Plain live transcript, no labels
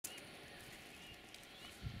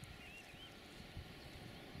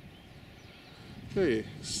Okay,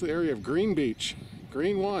 this is the area of Green Beach.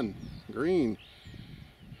 Green 1. Green.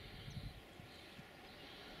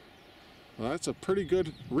 Well, that's a pretty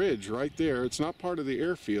good ridge right there. It's not part of the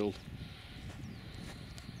airfield.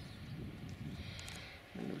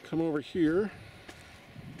 I'm going to come over here.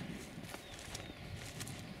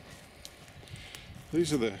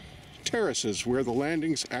 These are the terraces where the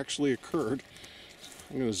landings actually occurred.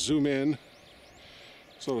 I'm going to zoom in,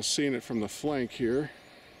 sort of seeing it from the flank here.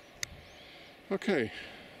 Okay,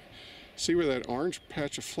 see where that orange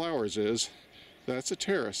patch of flowers is? That's a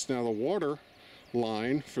terrace. Now the water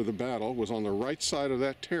line for the battle was on the right side of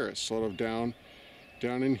that terrace, sort of down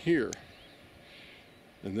in here.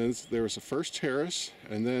 And then there was the first terrace,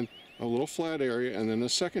 and then a little flat area, and then a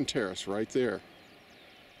second terrace right there.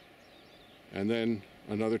 And then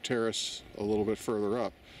another terrace a little bit further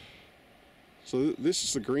up. So this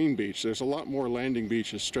is the Green Beach. There's a lot more landing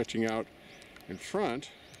beaches stretching out in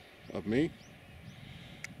front of me.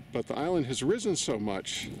 But the island has risen so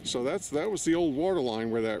much. So that was the old water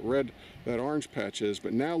line where that orange patch is.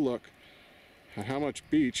 But now look at how much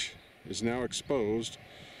beach is now exposed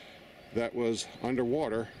that was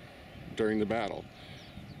underwater during the battle.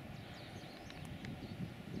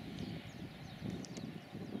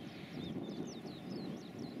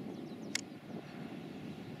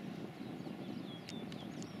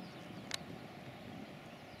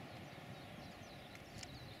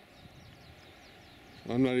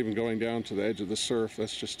 I'm not even going down to the edge of the surf.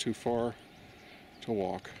 That's just too far to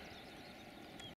walk.